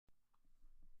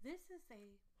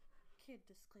a kid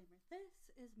disclaimer. This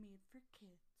is made for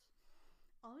kids.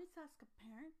 Always ask a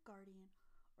parent, guardian,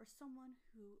 or someone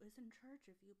who is in charge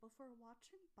of you before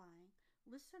watching, buying,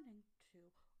 listening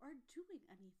to, or doing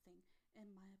anything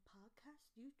in my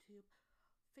podcast, YouTube,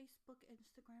 Facebook,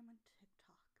 Instagram, and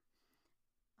TikTok.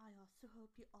 I also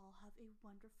hope you all have a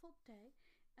wonderful day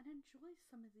and enjoy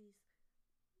some of these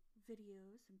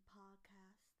videos and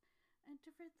podcasts and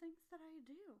different things that I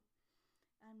do.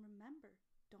 And remember,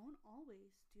 don't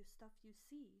always do stuff you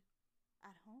see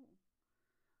at home.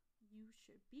 You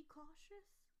should be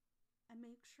cautious and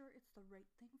make sure it's the right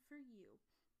thing for you.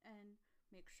 And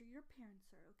make sure your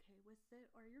parents are okay with it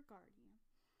or your guardian.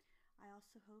 I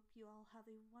also hope you all have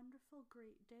a wonderful,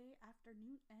 great day,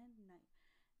 afternoon, and night.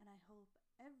 And I hope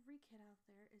every kid out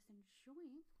there is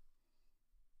enjoying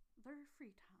their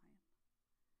free time.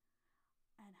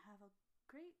 And have a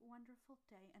great, wonderful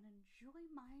day and enjoy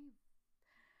my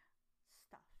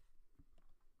stuff.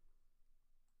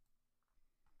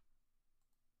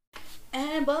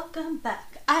 And welcome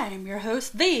back. I am your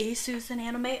host, the Susan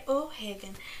Anime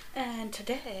O'Hagan, and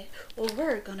today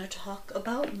we're gonna talk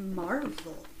about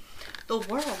Marvel, the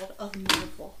world of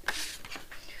Marvel,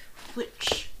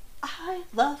 which I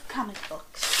love comic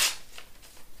books.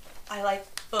 I like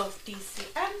both DC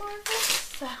and Marvel,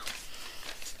 so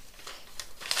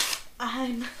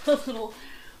I'm a little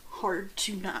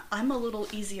I'm a little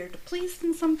easier to please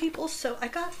than some people, so I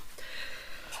got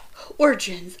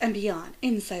Origins and Beyond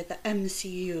inside the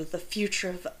MCU, the future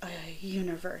of a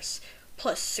universe,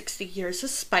 plus 60 years of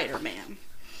Spider-Man.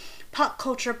 Pop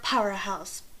culture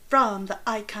powerhouse, from the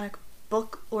iconic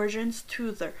book Origins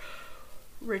to the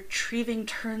retrieving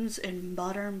turns in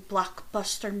modern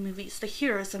blockbuster movies, the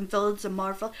heroes and villains of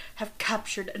Marvel have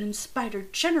captured and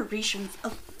inspired generations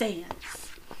of fans.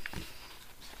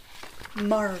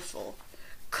 Marvel.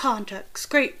 Context,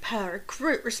 great power,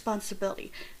 great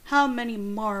responsibility. How many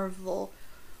Marvel?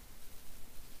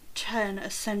 10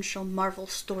 essential Marvel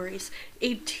stories,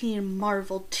 18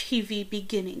 Marvel TV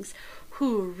beginnings.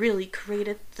 Who really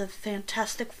created the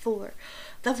Fantastic Four?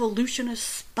 The evolution of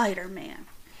Spider-Man.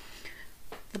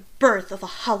 The birth of a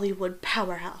Hollywood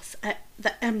powerhouse at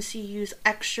the MCU's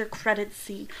extra credit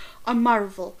scene. A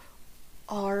Marvel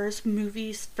R's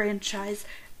movies franchise,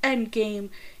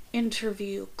 Endgame,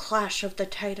 interview, Clash of the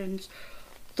Titans,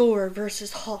 Thor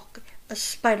vs. Hulk, a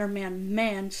Spider-Man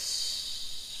Man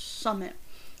Summit,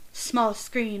 small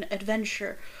screen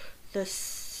adventure, the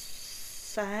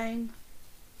Shang-Chi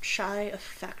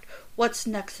effect, what's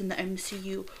next in the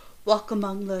MCU, walk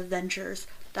among the Avengers,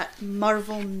 that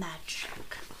Marvel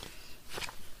magic.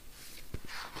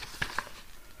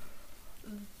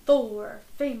 Thor,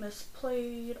 famous,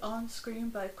 played on screen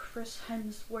by Chris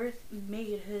Hemsworth,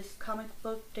 made his comic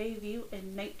book debut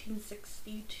in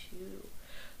 1962.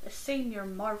 The same year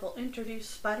Marvel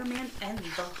introduced Spider-Man and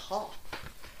the Hulk.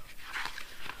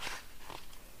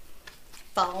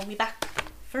 Follow me back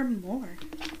for more.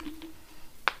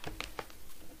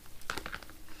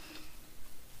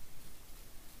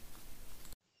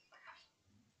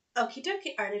 Okie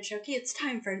dokie, artichoke, it's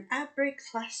time for an ad break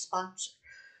 / sponsor.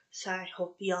 So I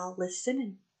hope y'all listen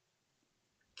and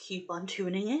keep on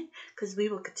tuning in, because we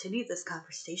will continue this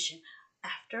conversation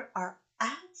after our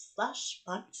ad /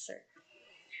 sponsor.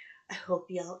 I hope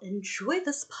y'all enjoy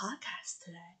this podcast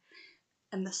today,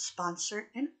 and the sponsor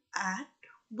and ad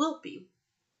will be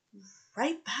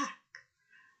right back.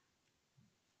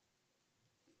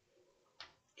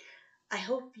 I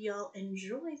hope y'all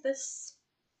enjoy this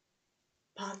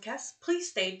podcast. Please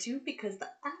stay tuned, because the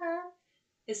ad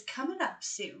is coming up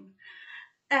soon.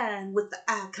 And with the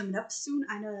ad coming up soon,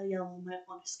 I know y'all might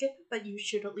want to skip it, but you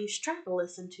should at least try to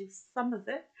listen to some of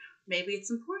it. Maybe it's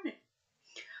important.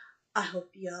 I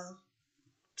hope y'all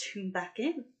tune back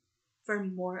in for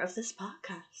more of this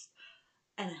podcast.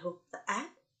 And I hope the ad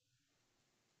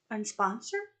and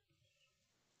sponsor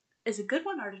is a good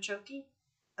one, artichoke.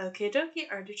 Okay,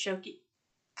 dokie, artichoke.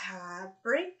 Ad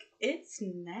break, it's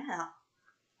now.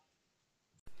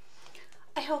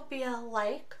 I hope y'all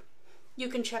like. You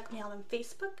can check me out on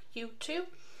Facebook, YouTube,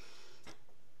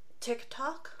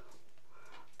 TikTok.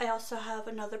 I also have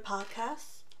another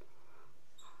podcast.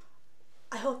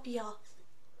 I hope y'all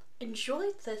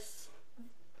enjoyed this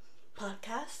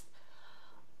podcast.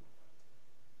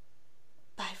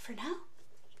 Bye for now.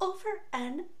 Over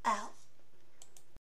and out.